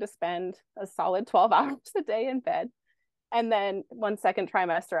needing to spend a solid 12 hours a day in bed. And then one second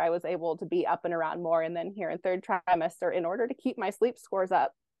trimester, I was able to be up and around more. And then here in third trimester, in order to keep my sleep scores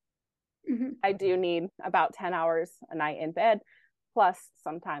up, I do need about 10 hours a night in bed, plus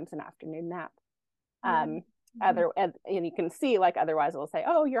sometimes an afternoon nap. And you can see, like, otherwise it will say,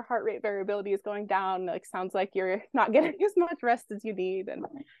 oh, your heart rate variability is going down. Like, sounds like you're not getting as much rest as you need, and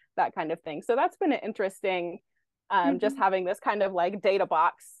that kind of thing. So that's been an interesting, just having this kind of like data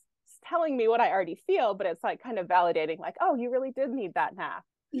box telling me what I already feel, but it's like kind of validating, like, oh, you really did need that nap.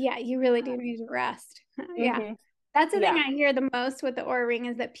 Yeah, you really do need to rest. Yeah. That's the thing I hear the most with the Oura Ring,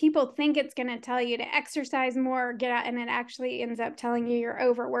 is that people think it's going to tell you to exercise more or get out, and it actually ends up telling you you're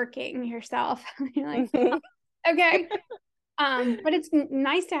overworking yourself. You're like, oh, okay. But it's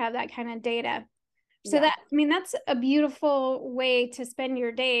nice to have that kind of data. So that's a beautiful way to spend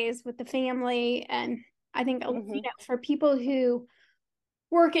your days with the family. And I think, for people who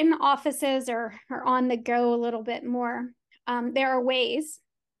work in offices or are on the go a little bit more, there are ways,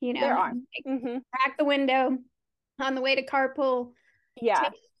 there are. Crack the window on the way to carpool,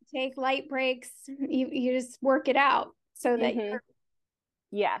 take light breaks. You just work it out so that you're,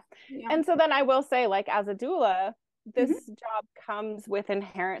 and so then I will say, like, as a doula, this job comes with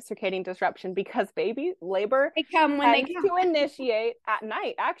inherent circadian disruption, because baby labor tends to initiate at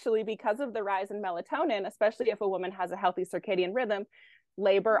night, actually, because of the rise in melatonin, especially if a woman has a healthy circadian rhythm.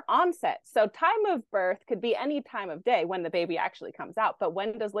 Labor onset, so time of birth could be any time of day when the baby actually comes out, but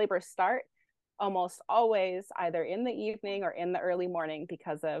when does labor start? Almost always either in the evening or in the early morning,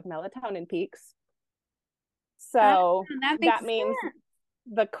 because of melatonin peaks. So that means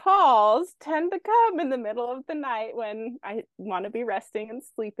the calls tend to come in the middle of the night when I want to be resting and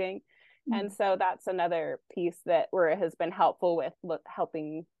sleeping. And so that's another piece where it has been helpful with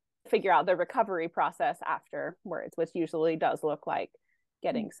helping figure out the recovery process afterwards, which usually does look like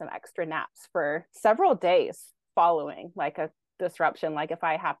getting some extra naps for several days following like a disruption. Like if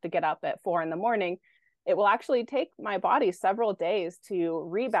I have to get up at 4 a.m, it will actually take my body several days to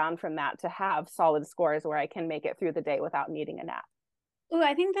rebound from that, to have solid scores where I can make it through the day without needing a nap. Oh,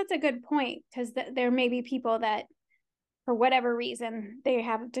 I think that's a good point, because there may be people that, for whatever reason, they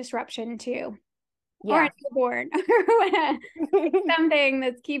have disruption too, or a newborn, or something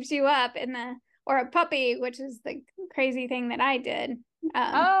that keeps you up or a puppy, which is the crazy thing that I did.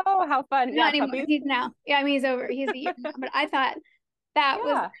 Oh, how fun! Not anymore. He's now. Yeah, I mean, he's over. He's a year now, but I thought that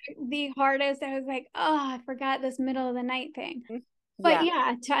was the hardest. I was like, oh, I forgot this middle of the night thing. But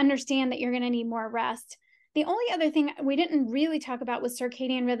to understand that you're going to need more rest. The only other thing we didn't really talk about was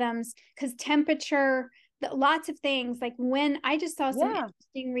circadian rhythms, because temperature, lots of things. Like when I just saw some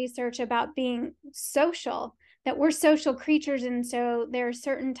interesting research about being social, that we're social creatures. And so there are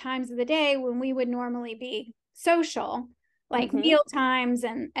certain times of the day when we would normally be social, like meal times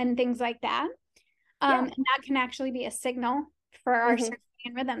and things like that. And that can actually be a signal for our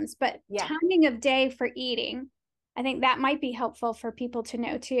circadian rhythms. But timing of day for eating, I think that might be helpful for people to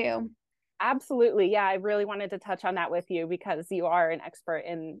know too. Absolutely. Yeah, I really wanted to touch on that with you, because you are an expert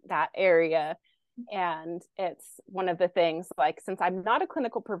in that area. And it's one of the things, like, since I'm not a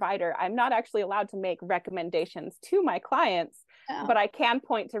clinical provider, I'm not actually allowed to make recommendations to my clients, but I can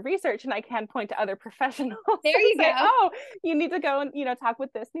point to research, and I can point to other professionals. There you go. Oh, you need to go and, talk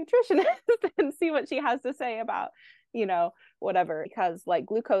with this nutritionist and see what she has to say about, whatever, because like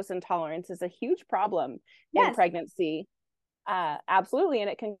glucose intolerance is a huge problem in pregnancy. Absolutely. And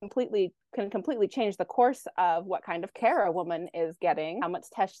it can completely change the course of what kind of care a woman is getting, how much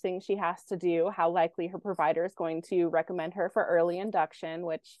testing she has to do, how likely her provider is going to recommend her for early induction,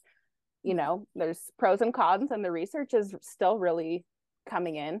 which, there's pros and cons, and the research is still really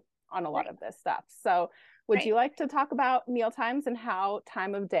coming in on a lot of this stuff. So would you like to talk about meal times and how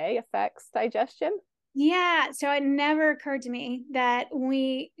time of day affects digestion? Yeah, so it never occurred to me that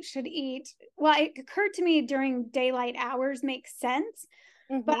we should eat. Well, it occurred to me during daylight hours makes sense,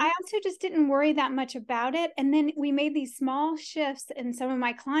 but I also just didn't worry that much about it. And then we made these small shifts, and some of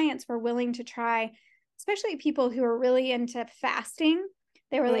my clients were willing to try, especially people who are really into fasting.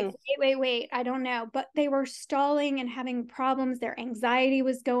 They were like, wait, I don't know. But they were stalling and having problems. Their anxiety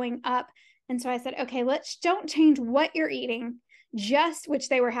was going up. And so I said, okay, don't change what you're eating. Which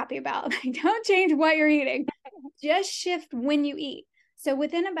they were happy about. Don't change what you're eating. Just shift when you eat. So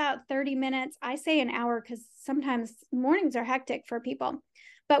within about 30 minutes, I say an hour, because sometimes mornings are hectic for people.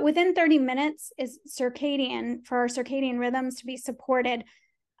 But within 30 minutes is circadian, for our circadian rhythms to be supported,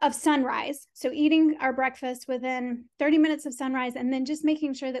 of sunrise. So eating our breakfast within 30 minutes of sunrise, and then just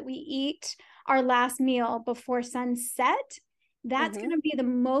making sure that we eat our last meal before sunset. That's going to be the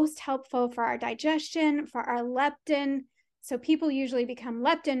most helpful for our digestion, for our leptin. So people usually become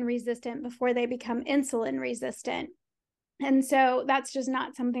leptin resistant before they become insulin resistant. And so that's just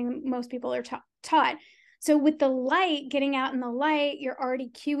not something most people are taught. So with the light, getting out in the light, you're already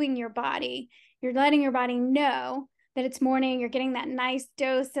cueing your body. You're letting your body know that it's morning. You're getting that nice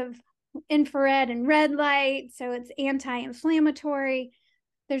dose of infrared and red light. So it's anti-inflammatory.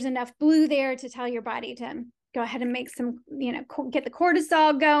 There's enough blue there to tell your body to go ahead and make some, get the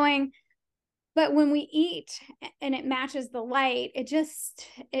cortisol going. But when we eat and it matches the light,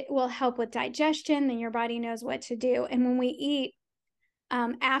 it will help with digestion. Then your body knows what to do. And when we eat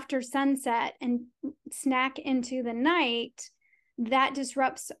after sunset and snack into the night, that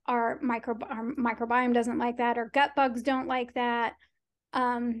disrupts our microbiome doesn't like that. Our gut bugs don't like that.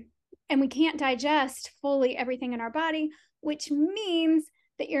 And we can't digest fully everything in our body, which means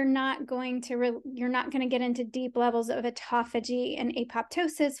that you're not going to get into deep levels of autophagy and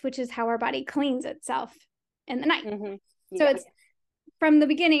apoptosis, which is how our body cleans itself in the night. So it's from the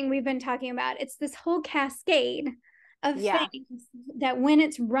beginning, we've been talking about, it's this whole cascade of things that when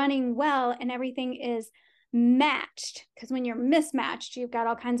it's running well and everything is matched, because when you're mismatched, you've got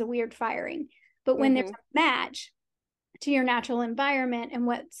all kinds of weird firing. But when there's a match to your natural environment and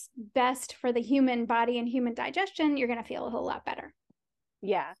what's best for the human body and human digestion, you're going to feel a whole lot better.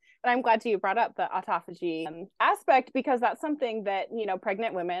 Yeah. And I'm glad you brought up the autophagy aspect, because that's something that,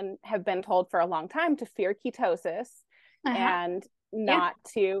 pregnant women have been told for a long time to fear ketosis and not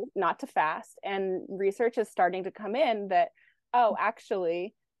to fast. And research is starting to come in that,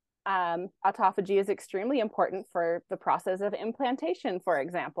 actually, autophagy is extremely important for the process of implantation, for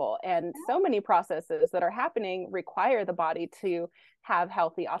example. And so many processes that are happening require the body to have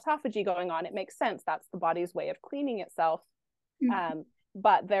healthy autophagy going on. It makes sense. That's the body's way of cleaning itself.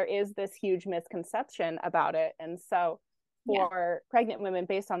 But there is this huge misconception about it. And so for pregnant women,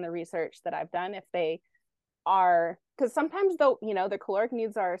 based on the research that I've done, if they are, because sometimes their caloric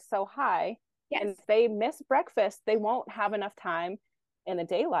needs are so high, and if they miss breakfast, they won't have enough time in the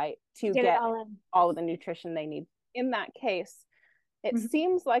daylight to get all of the nutrition they need. In that case, it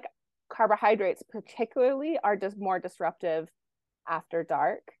seems like carbohydrates particularly are just more disruptive after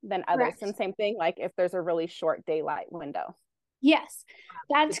dark than others. And same thing, like if there's a really short daylight window. Yes,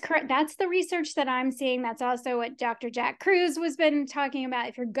 that's correct. That's the research that I'm seeing. That's also what Dr. Jack Cruz was been talking about.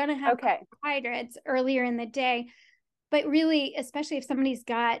 If you're going to have carbohydrates earlier in the day, but really, especially if somebody's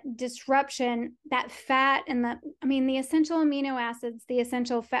got disruption, that fat and the essential amino acids, the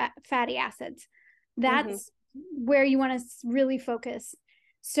essential fatty acids, that's where you want to really focus.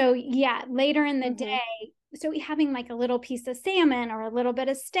 So later in the day, so having like a little piece of salmon or a little bit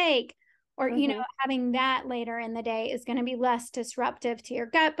of steak, or, having that later in the day is going to be less disruptive to your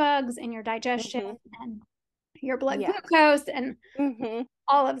gut bugs and your digestion and your blood glucose and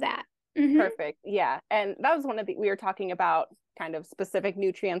all of that. Perfect. Yeah. And that was we were talking about kind of specific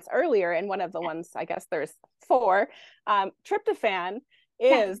nutrients earlier. And one of the ones, I guess there's 4, tryptophan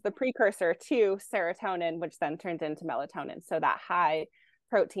is the precursor to serotonin, which then turns into melatonin. So that high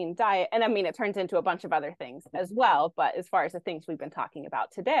protein diet, and it turns into a bunch of other things as well, but as far as the things we've been talking about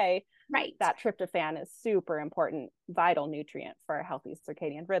today, that tryptophan is super important, vital nutrient for healthy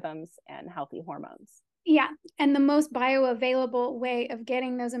circadian rhythms and healthy hormones. And the most bioavailable way of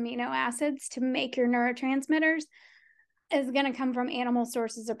getting those amino acids to make your neurotransmitters is going to come from animal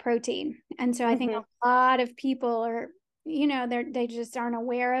sources of protein. And so I think a lot of people are, they just aren't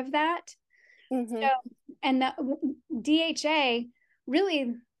aware of that. So, and the DHA,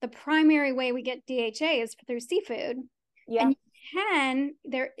 really the primary way we get DHA is through seafood. And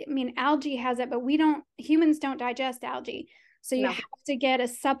algae has it, but humans don't digest algae. So you have to get a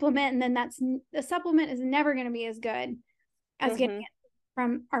supplement, and then the supplement is never going to be as good as getting it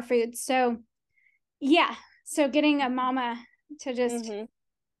from our food. So so getting a mama to just,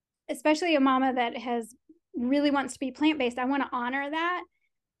 especially a mama that really wants to be plant-based, I want to honor that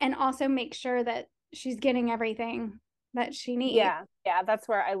and also make sure that she's getting everything that she needs. That's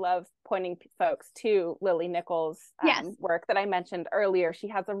where I love pointing folks to Lily Nichols' work that I mentioned earlier. She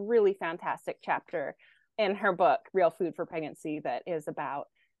has a really fantastic chapter in her book, Real Food for Pregnancy, that is about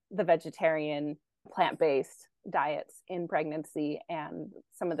the vegetarian plant-based diets in pregnancy and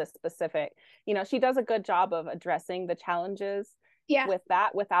some of the specific, she does a good job of addressing the challenges with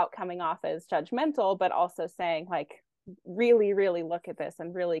that without coming off as judgmental, but also saying like, really, really look at this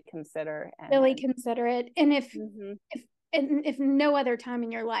and really consider it. And if if no other time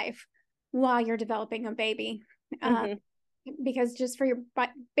in your life while you're developing a baby, because just for your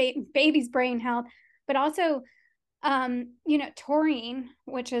baby's brain health, but also, taurine,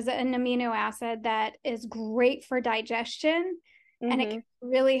 which is an amino acid that is great for digestion, and it can be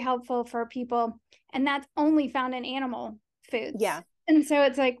really helpful for people. And that's only found in animal foods. Yeah. And so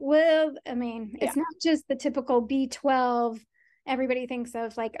it's like, well, I mean, it's not just the typical B12 everybody thinks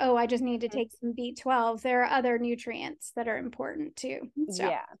of, like, oh, I just need to take some B12. There are other nutrients that are important too. So.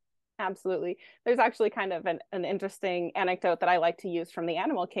 Yeah, absolutely. There's actually kind of an interesting anecdote that I like to use from the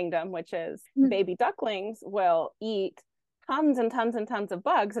animal kingdom, which is baby ducklings will eat tons and tons and tons of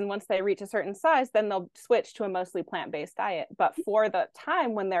bugs. And once they reach a certain size, then they'll switch to a mostly plant-based diet. But for the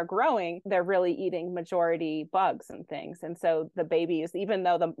time when they're growing, they're really eating majority bugs and things. And so the babies, even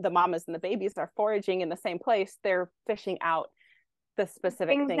though the mamas and the babies are foraging in the same place, they're fishing out the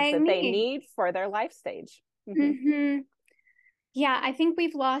specific things that they need for their life stage. Yeah, I think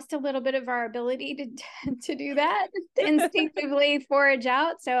we've lost a little bit of our ability to do that, to instinctively forage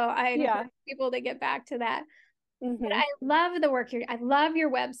out. So I encourage people to get back to that. But I love the work I love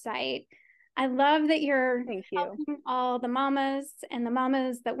your website. I love that you're helping all the mamas and the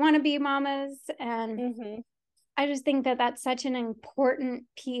mamas that want to be mamas. And I just think that that's such an important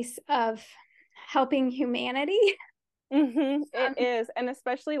piece of helping humanity. It is. And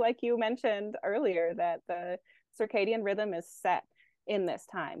especially like you mentioned earlier, that the circadian rhythm is set in this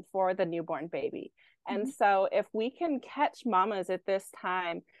time for the newborn baby. And so if we can catch mamas at this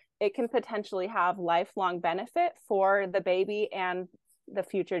time, it can potentially have lifelong benefit for the baby and the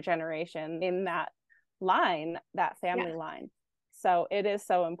future generation in that line, that family line. So it is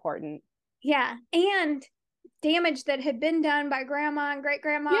so important. Yeah. And damage that had been done by grandma and great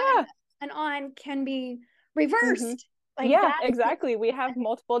grandma and on can be reversed. Like exactly. We have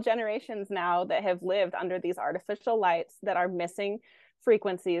multiple generations now that have lived under these artificial lights that are missing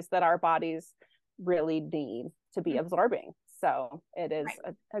frequencies that our bodies really need to be absorbing. So it is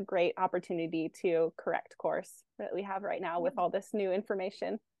a great opportunity to correct course that we have right now with all this new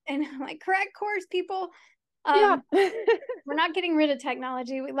information. And like, correct course, people. We're not getting rid of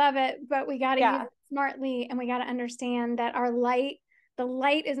technology. We love it, but we got to use it smartly, and we got to understand that the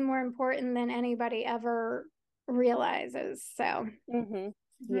light is more important than anybody ever realizes. So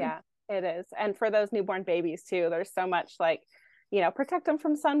yeah, it is. And for those newborn babies too, there's so much, like, protect them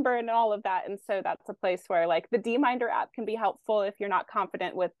from sunburn and all of that. And so that's a place where, like, the D-Minder app can be helpful if you're not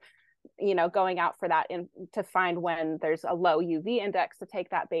confident with going out for that, and to find when there's a low UV index to take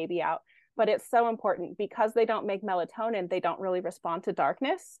that baby out. But it's so important because they don't make melatonin, they don't really respond to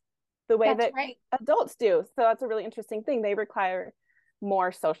darkness the way that adults do. So that's a really interesting thing. They require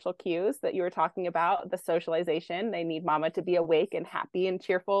more social cues that you were talking about, the socialization. They need mama to be awake and happy and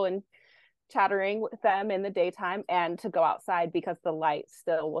cheerful and chattering with them in the daytime, and to go outside because the light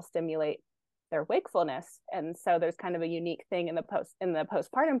still will stimulate their wakefulness. And so there's kind of a unique thing in the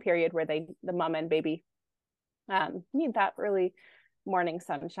postpartum period where the mama and baby need that early morning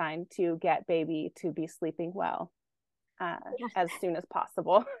sunshine to get baby to be sleeping well as soon as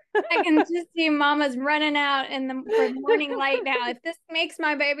possible. I can just see mamas running out for the morning light now. If this makes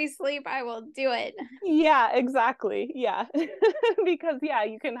my baby sleep, I will do it. Yeah, exactly. Yeah. Because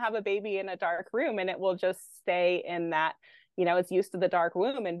you can have a baby in a dark room and it will just stay in that, it's used to the dark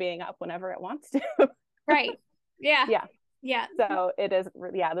womb and being up whenever it wants to. Right. Yeah. Yeah. So it is,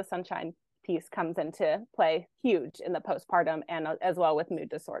 the sunshine piece comes into play huge in the postpartum, and as well with mood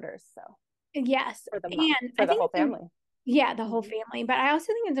disorders. So yes, for the whole family. Yeah, the whole family. But I also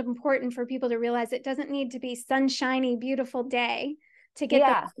think it's important for people to realize it doesn't need to be sunshiny, beautiful day to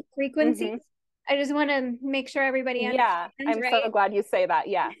get the frequencies. I just want to make sure everybody understands. I'm so glad you say that.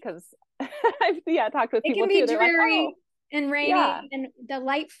 Yeah, because I've talked with people too. It can be dreary and rainy, and the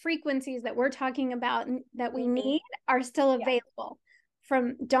light frequencies that we're talking about that we need are still available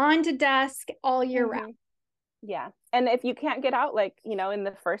from dawn to dusk all year round. Yeah. And if you can't get out, like, in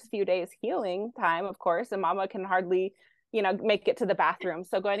the first few days healing time, of course, and mama can hardly, make it to the bathroom.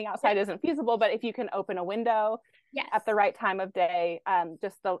 So going outside isn't feasible, but if you can open a window at the right time of day,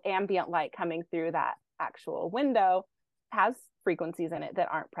 just the ambient light coming through that actual window has frequencies in it that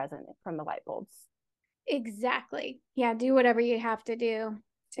aren't present from the light bulbs. Exactly. Yeah. Do whatever you have to do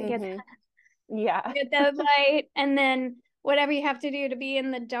to get that. Yeah. Get the light, and then whatever you have to do to be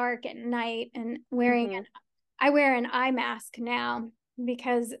in the dark at night, and I wear an eye mask now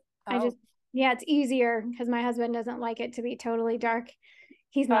because it's easier because my husband doesn't like it to be totally dark.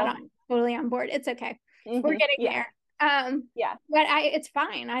 He's not totally on board. It's okay. We're getting there. Yeah. But it's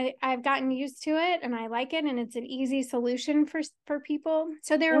fine. I've gotten used to it and I like it, and it's an easy solution for people.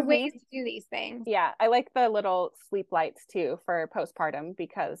 So there are ways to do these things. Yeah, I like the little sleep lights too for postpartum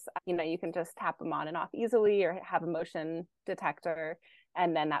because, you can just tap them on and off easily or have a motion detector.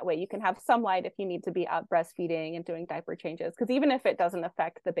 And then that way you can have some light if you need to be up breastfeeding and doing diaper changes. Because even if it doesn't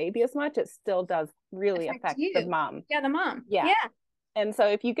affect the baby as much, it still does really affect the mom. Yeah, the mom. Yeah. Yeah. And so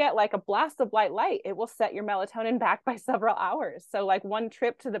if you get like a blast of bright light, it will set your melatonin back by several hours. So like one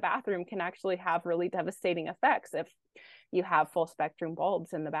trip to the bathroom can actually have really devastating effects if you have full spectrum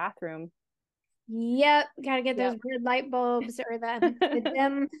bulbs in the bathroom. Yep. Got to get those weird light bulbs or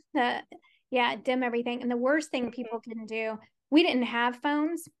dim everything. And the worst thing people can do, we didn't have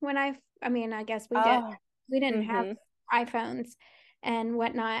phones when I guess we did. We didn't have iPhones and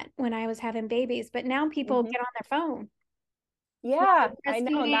whatnot when I was having babies, but now people get on their phone. Yeah, I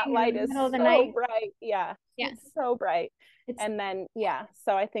know. And that light is so bright. Yeah. Yeah. It's so bright. And then,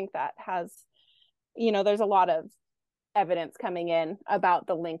 so I think that has, there's a lot of evidence coming in about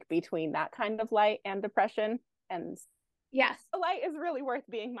the link between that kind of light and depression. And yes, the light is really worth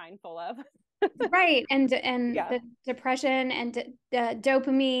being mindful of. Right. And the depression and the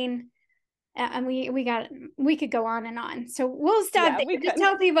dopamine. And we could go on and on. So we'll stop there. Just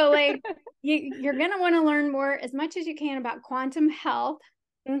tell people like you're going to want to learn more as much as you can about quantum health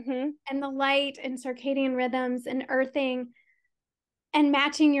and the light and circadian rhythms and earthing and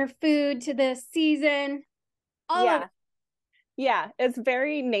matching your food to the season. All of it. Yeah, it's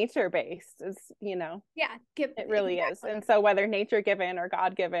very nature based. It really is. And so whether nature given or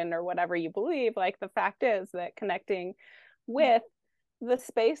God given or whatever you believe, like the fact is that connecting with the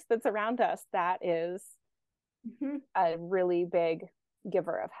space that's around us, that is a really big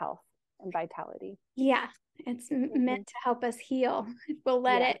giver of health and vitality. Yeah, it's meant to help us heal if we'll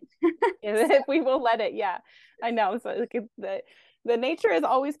let it. If we will let it, I know. So the nature is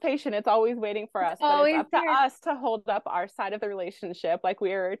always patient. It's always waiting for us. But it's up to us to hold up our side of the relationship, like we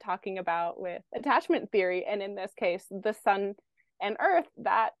were talking about with attachment theory. And in this case, the sun and earth,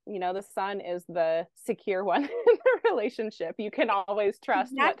 that, the sun is the secure one in the relationship. You can always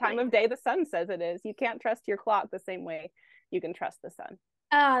trust what time of day the sun says it is. You can't trust your clock the same way you can trust the sun.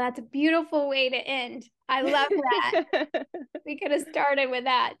 Oh, that's a beautiful way to end. I love that. We could have started with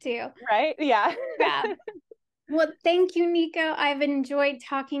that too. Right? Yeah. Well, thank you, Nikko. I've enjoyed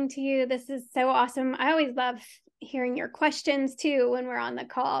talking to you. This is so awesome. I always love hearing your questions too when we're on the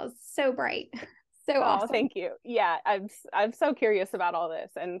calls. So bright. So awesome. Thank you. Yeah, I'm so curious about all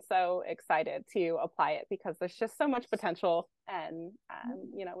this and so excited to apply it because there's just so much potential, and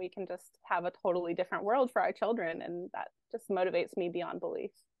we can just have a totally different world for our children, and that just motivates me beyond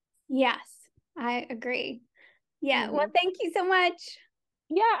belief. Yes, I agree. Yeah. Well, thank you so much.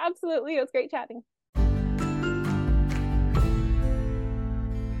 Yeah, absolutely. It was great chatting.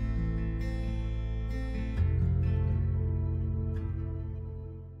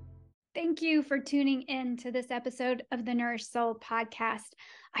 Thank you for tuning in to this episode of the Nourished Soul podcast.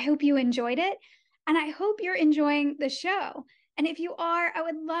 I hope you enjoyed it, and I hope you're enjoying the show. And if you are, I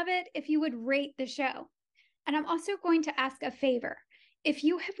would love it if you would rate the show. And I'm also going to ask a favor. If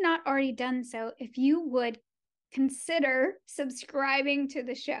you have not already done so, if you would consider subscribing to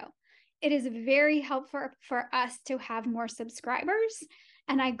the show. It is very helpful for us to have more subscribers,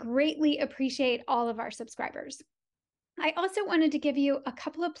 and I greatly appreciate all of our subscribers. I also wanted to give you a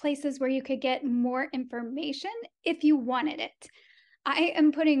couple of places where you could get more information if you wanted it. I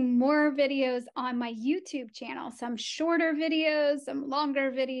am putting more videos on my YouTube channel, some shorter videos, some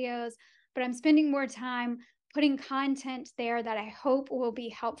longer videos, but I'm spending more time putting content there that I hope will be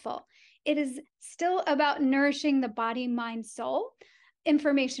helpful. It is still about nourishing the body, mind, soul,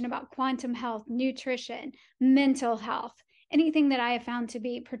 information about quantum health, nutrition, mental health, anything that I have found to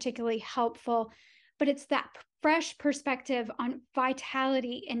be particularly helpful, but it's that fresh perspective on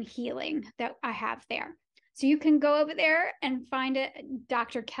vitality and healing that I have there. So you can go over there and find it.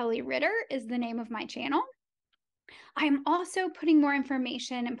 Dr. Kelly Ritter is the name of my channel. I'm also putting more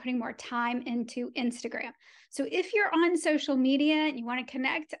information and putting more time into Instagram. So if you're on social media and you want to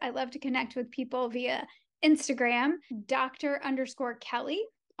connect, I love to connect with people via Instagram, Dr._Kelly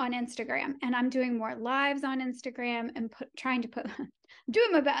on Instagram. And I'm doing more lives on Instagram and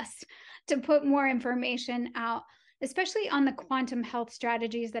doing my best to put more information out, especially on the quantum health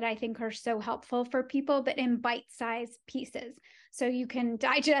strategies that I think are so helpful for people, but in bite-sized pieces. So you can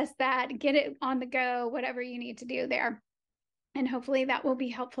digest that, get it on the go, whatever you need to do there. And hopefully that will be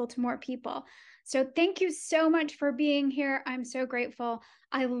helpful to more people. So thank you so much for being here. I'm so grateful.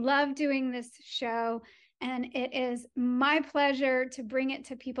 I love doing this show. And it is my pleasure to bring it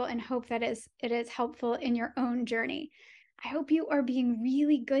to people and hope that it is helpful in your own journey. I hope you are being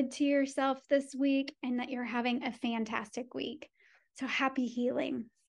really good to yourself this week and that you're having a fantastic week. So happy healing.